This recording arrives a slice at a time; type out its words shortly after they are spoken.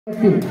9-10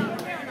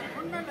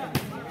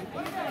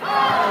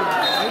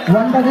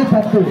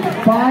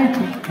 point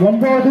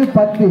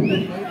 9-10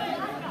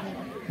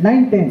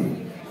 9-10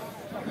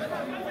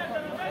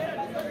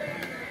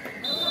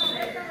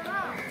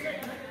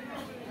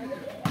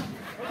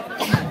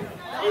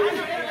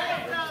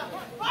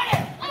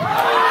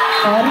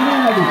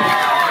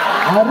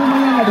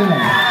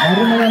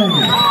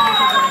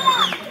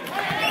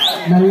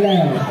 நல்ல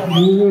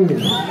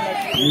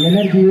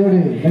எனர்ஜியோடு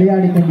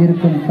விளையாடி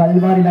கொண்டிருக்கும்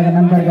கல்வாரி நகர்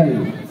நண்பர்கள்.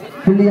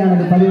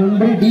 புள்ளியானது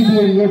 11,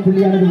 டிபிஏ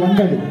புள்ளியானது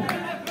 9.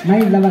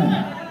 9-11.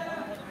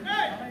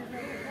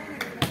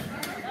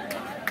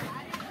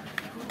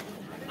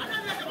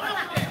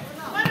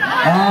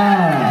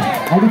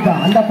 அடிப்பா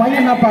அந்த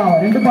பையன் என்னப்பா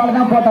 2 பால்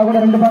தான் போட்டா கூட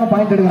 2 பால்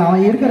பாயிண்ட் எடுக்கிறான்.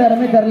 அவன் இருக்கிற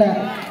இடமே தெரியல,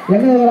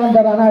 எங்க இருக்கிறான்னு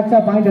தெரியல, ஆனா அடிச்சா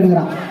பாயிண்ட்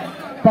எடுக்கிறான்.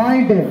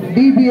 பாயிண்ட்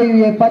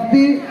டிபிஏ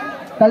 10,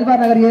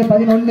 கல்வாரி நகர்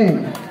 11.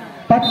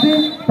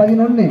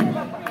 10-11.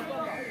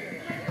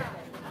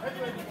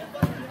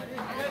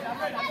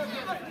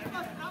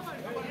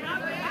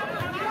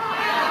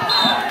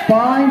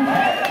 பாயிண்ட்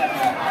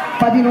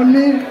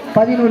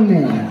 11-11.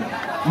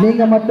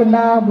 நீங்க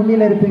மட்டும்தான்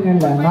முன்னிலை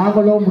இருப்பீங்கல்ல,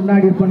 நாங்களும்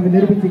முன்னாடி இருப்போம்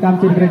நிரூபிச்சு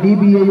காமிச்சிருக்கிற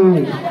டிபிஏ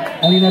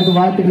அணியினருக்கு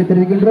வாழ்த்துக்களை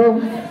தெரிவிக்கின்றோம்.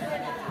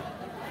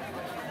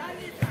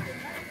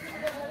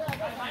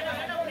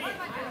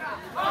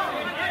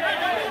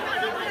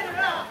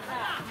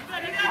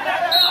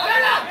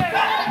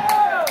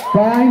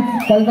 பாயிண்ட்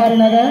கல்வாரி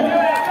நகர்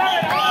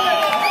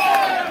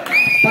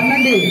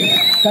 12,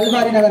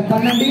 கல்வாரி நகர்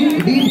 12,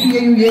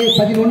 டிபிஏ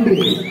 11.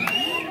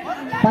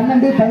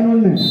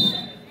 12-11.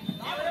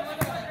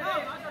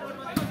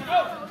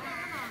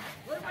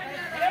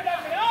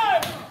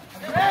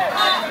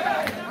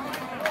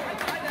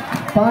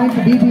 பாயிண்ட்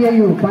டிபிஏ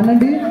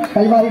 12,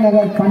 கல்வாரி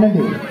நகர்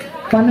 12.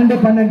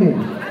 12-12.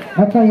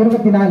 மொத்தம்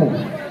 24.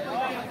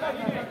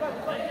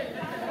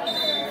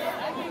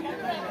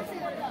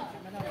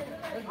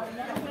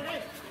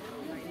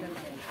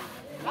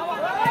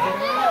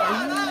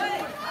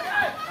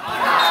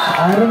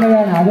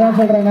 அருமையான, அதான்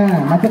சொல்றேங்க,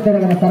 நட்சத்திர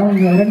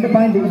சரவணன் 2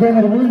 பாயிண்ட் இதே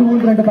மாதிரி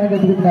 2 பாயிண்ட்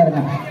எடுத்து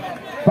கொடுத்துட்டாருங்க.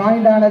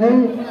 பாயிண்ட் ஆனது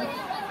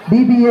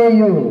டிபிஏ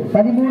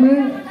 13,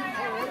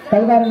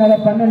 கல்வாரி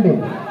நகர் 12.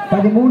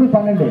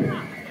 13-12.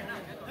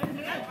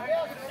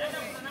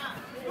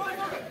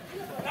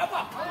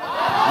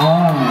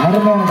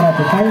 அருமையான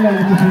கையில்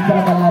அடிச்சு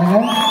சூப்பராக பண்ணாருங்க.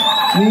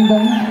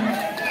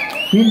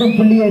 மீண்டும்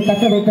புள்ளியை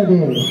தக்க வைத்தது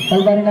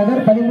கல்வாரி நகர்.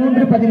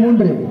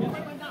 13-13.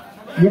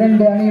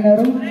 2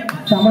 அணியினரும்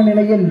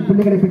சமநிலையில்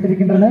புள்ளிகளை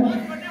பெற்றிருக்கின்றனர்.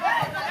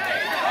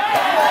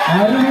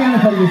 அருமையான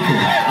சர்வீஸ்.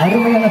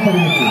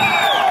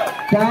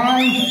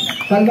 பாயிண்ட்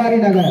கல்வாரி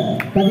நகர்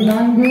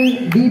 14,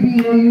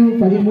 டிபிஏ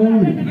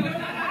 13.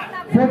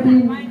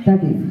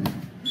 14-13.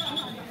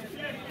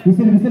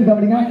 விசில்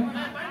கவனிங்க.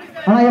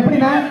 ஆனா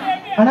எப்படின்னா,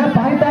 ஆனா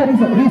பாயிண்டா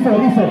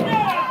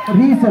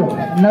ரீசோ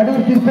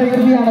நடுவர் திருப்ப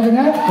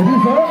இறுதியானதுங்க.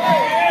 ரீசோ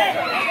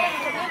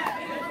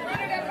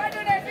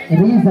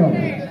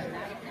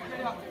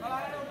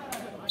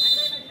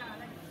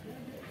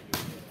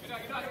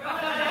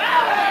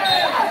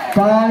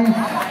பாயிண்ட்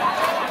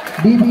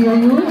டிபிஏ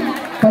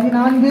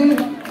 14,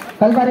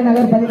 கல்வாரி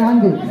நகர்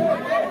 14.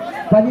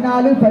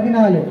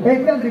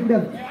 14-14.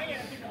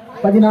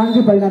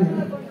 14-14.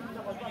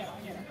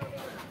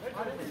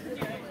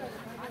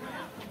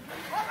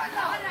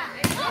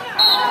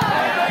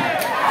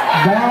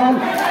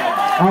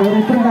 அவர்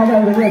உத்தரவாக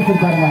அவர் வெளியே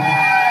வச்சிருப்பாருங்க.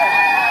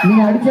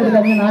 நீங்க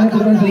அடிச்சதுக்காக நானே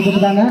கொடுக்கணும்னு சொல்லி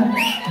கொடுத்துட்டாங்க.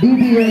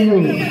 டிபிஏ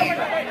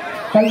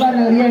கல்வாரி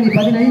நகர்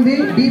 15,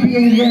 டிபிஏ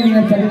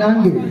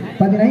 14.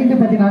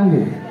 15-14.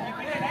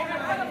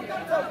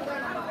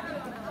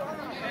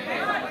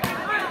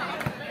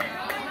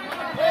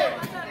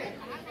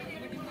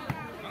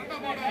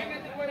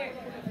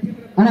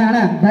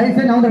 அண்ணா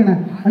தயவுசெய்து நவுந்துருங்க.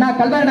 அண்ணா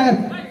கல்வாரி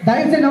நகர்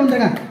தயவுசெய்து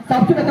நவுந்துருங்க.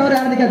 சப்ஸ்டியூட் தவிர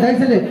யாருங்க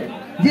தயவுசெய்து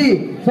ஜி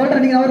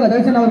சொல்றேன், நீங்க நவருங்க,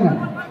 தயவுசெய்து நவருங்க.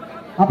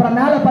 அப்புறம்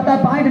மேல பார்த்தா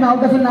பாயிண்ட் நான்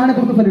அவங்க சொல்லி நானே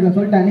கொடுக்க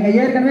சொல்லிட்டேன். நீங்க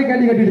ஏற்கனவே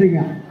கேள்வி கேட்டுட்டு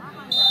இருக்கீங்க.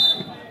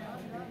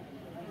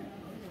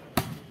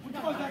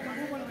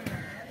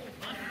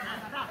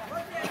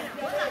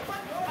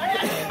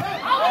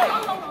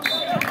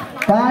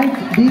 பாயிண்ட்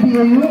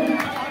டிபிஏ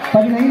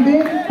 15,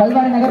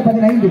 கல்வாரி நகர்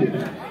 15.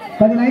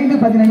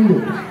 15-15.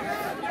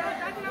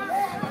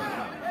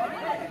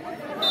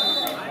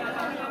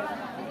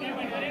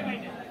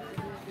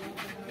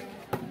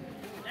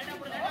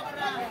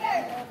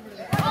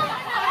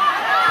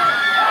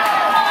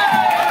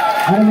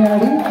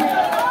 அருமையாடி.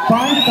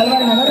 பாயிண்ட்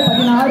கல்வாரி நகர்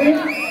 16,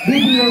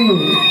 டிபிஏ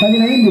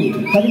 15.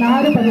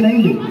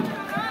 16-15.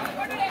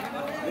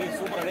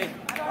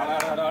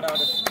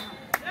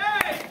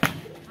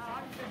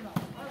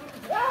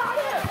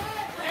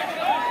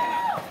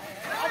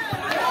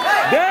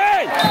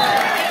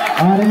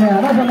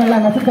 அதான் சொன்ன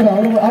நட்சத்திரம்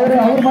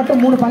அவர்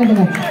மட்டும் 3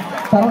 பாயிண்ட்டுங்க.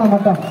 சரவணன்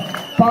மட்டும்.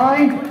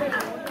 பாயிண்ட்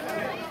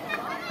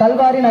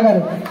கல்வாரி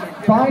நகர்.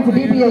 பாயிண்ட்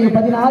டிபிஏ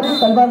 16,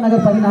 கல்வாரி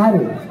நகர்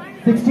 16.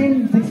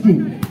 16-16.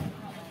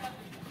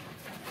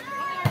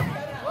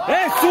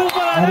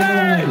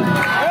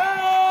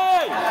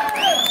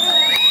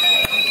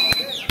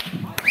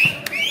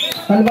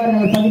 கல்வாரி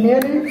நகர்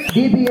 17,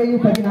 DBA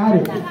 16.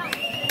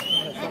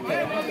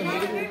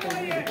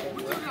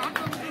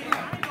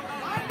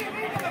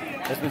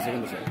 First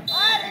second sir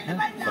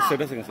first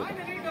set second set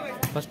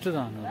first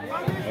தான்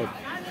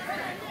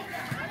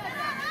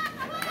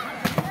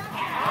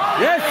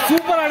ஏய்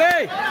சூப்பரா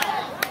டேய்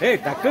ஏய்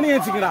டக்குனு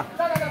ஏச்சிங்கடா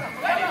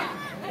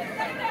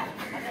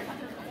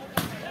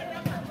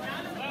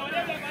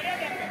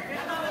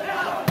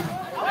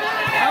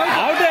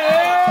அவுட்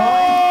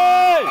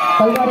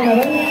கல்வாரி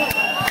நகர்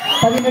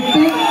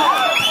 18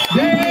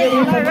 DBAU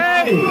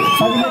 16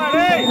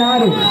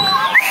 18-16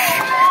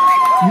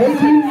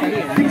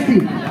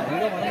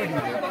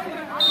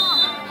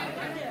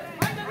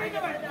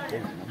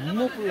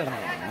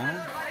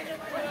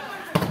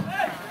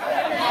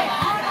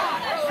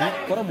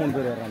 சூப்பரா 3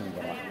 பேர் ஏறாங்க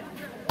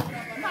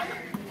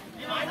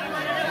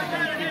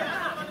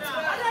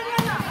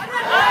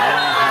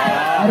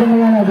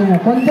அருமையான அடிங்க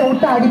கொஞ்சம்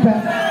விட்டு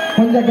அடிப்பேன்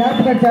கொஞ்சம் கேப்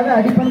கிடைச்சாவே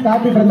அடிப்பேன்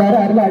காத்துட்டு இருந்தாரு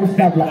அருள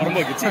அடிச்சாப்ல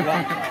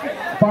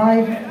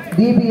பாயிண்ட்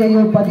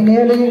DBAU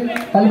 17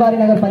 கல்வாரி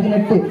நகர்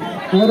 18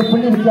 ஒரு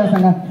புள்ளி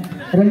வித்தியாசங்க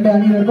ரெண்டு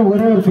அணியினருக்கு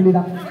ஒரே ஒரு புள்ளி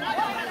தான்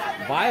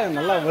வாய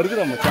நல்லா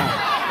வருதுடா மச்சான்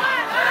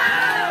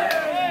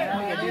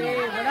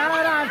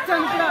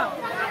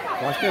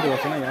ஃபர்ஸ்ட் இயர்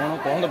வசனா எவனோ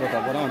குழந்தை பெற்றா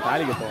போறான் அவன்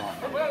தாலி கட்டுவான்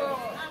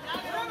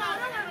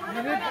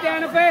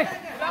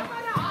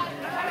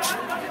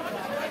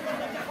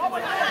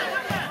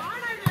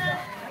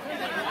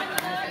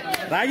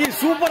ராகி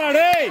சூப்பரா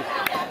டேய்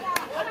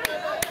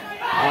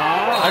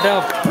அட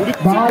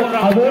பால்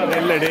அது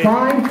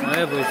பாயிண்ட்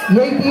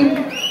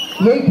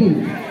 18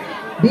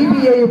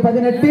 DBAU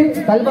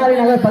 18 கல்வாரி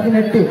நகர்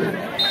 18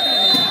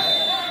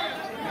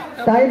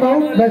 டைம்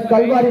அவுட் பிளஸ்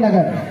கல்வாரி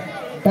நகர்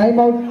டைம்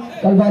அவுட்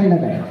கல்வாரி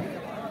நகர்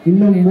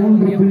இன்னும்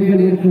 3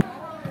 புள்ளிகள் இருக்கு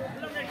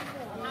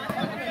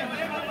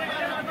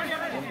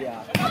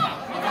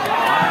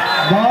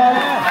பால்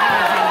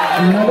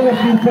நடுவர்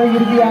தீர்ப்பு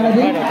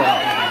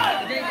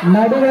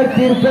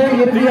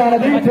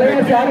இறுதியானது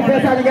பிளேயர்ஸ் யாரும்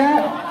பேசாதீங்க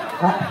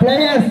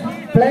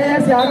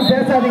பிளேயர்ஸ் யாரும்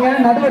பேசாதீங்க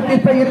நடுவர்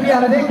தீர்ப்பு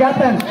இறுதியானது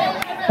கேப்டன்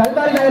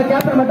கல்வாரி நகர்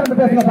கேப்டன் மட்டும்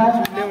பேசுங்க பாஸ்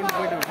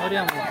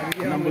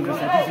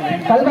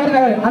கல்வாரி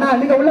நகர் ஆனா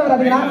நீங்க உள்ள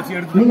வராதீங்கன்னா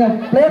நீங்க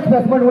பிளேயர்ஸ்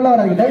பேசும்போது உள்ள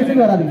வராதீங்க தயவு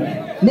செஞ்சு வராதீங்க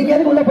நீங்க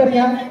எதுக்கு உள்ள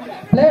போறீங்க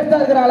பிளேயர்ஸ்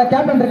தான் இருக்கிற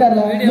கேப்டன்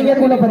இருக்காருல்ல நீங்க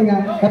எதுக்கு உள்ள போறீங்க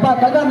எப்பா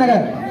கல்வாரி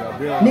நகர்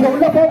நீங்க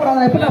உள்ள போக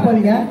கூடாது எப்படி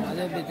போறீங்க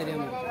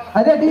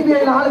அதே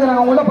DBAல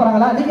ஆளுங்க உள்ள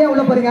போறாங்களா நீங்க ஏன்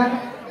உள்ள போறீங்க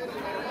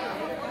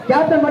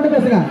கேப்டன் மட்டும்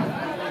பேசுங்க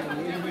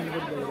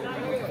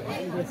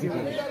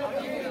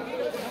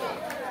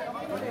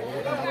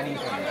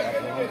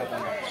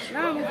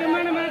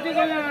முக்கியமான மேட்ச்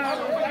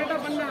கரெக்டா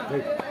பண்ணா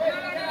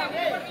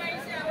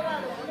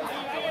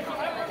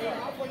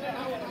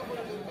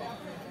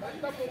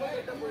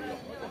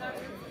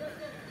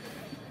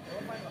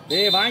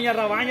டேய்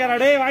வாங்கியாரா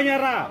டேய்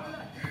வாங்கியாரா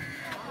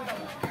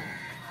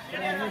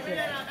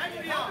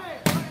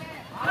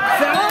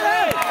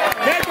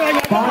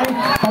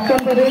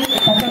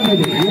 19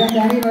 இரண்டு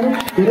அணியினரும்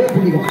ஒரே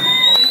புள்ளிகள்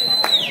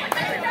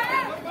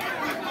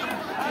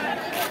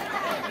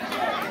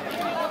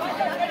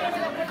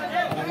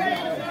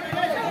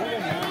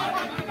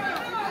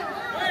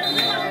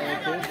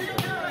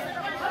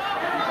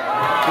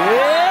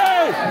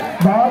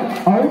பால்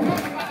அவுட்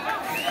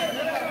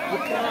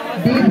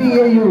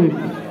DBAU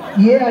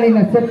ஏ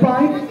அணியினர் செட்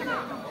பாயிண்ட்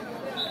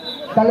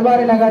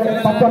கல்வாரி நகர்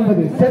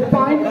 19 செட்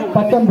பாயிண்ட்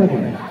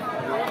 19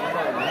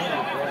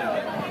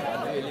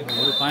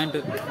 ஒரு point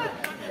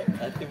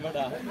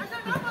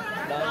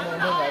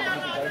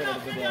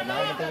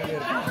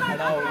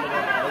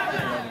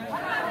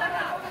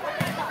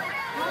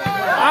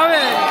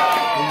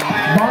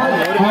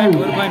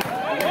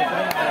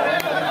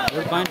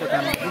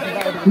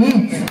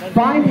each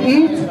point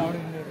each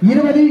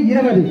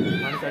 20-20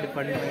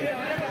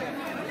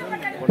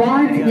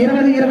 point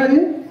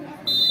 20-20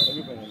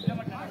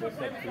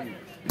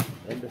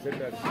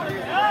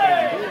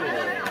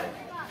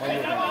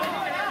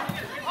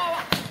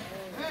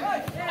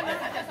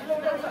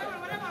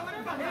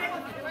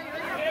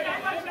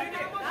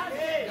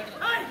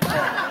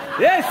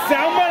 Yes,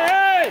 someone,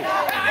 hey!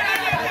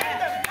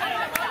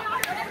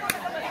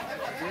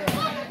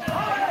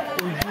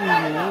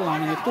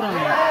 அவன்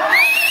எத்துறாங்க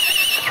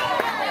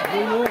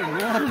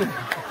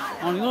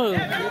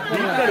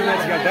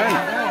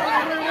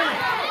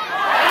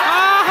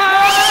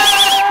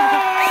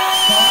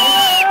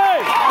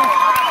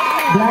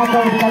Black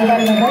out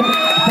Kalvari Nagar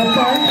set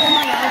point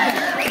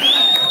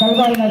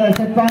Kalvari Nagar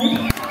set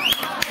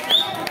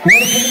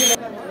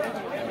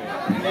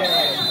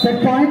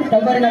point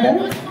Kalvari Nagar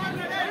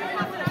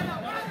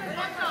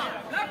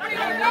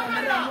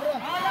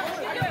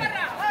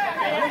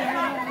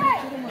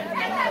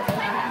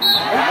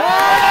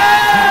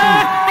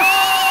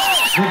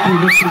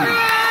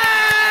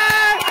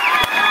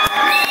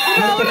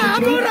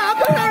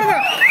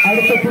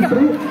அடுத்த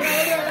சுற்று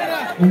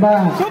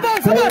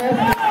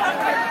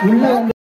உள்ள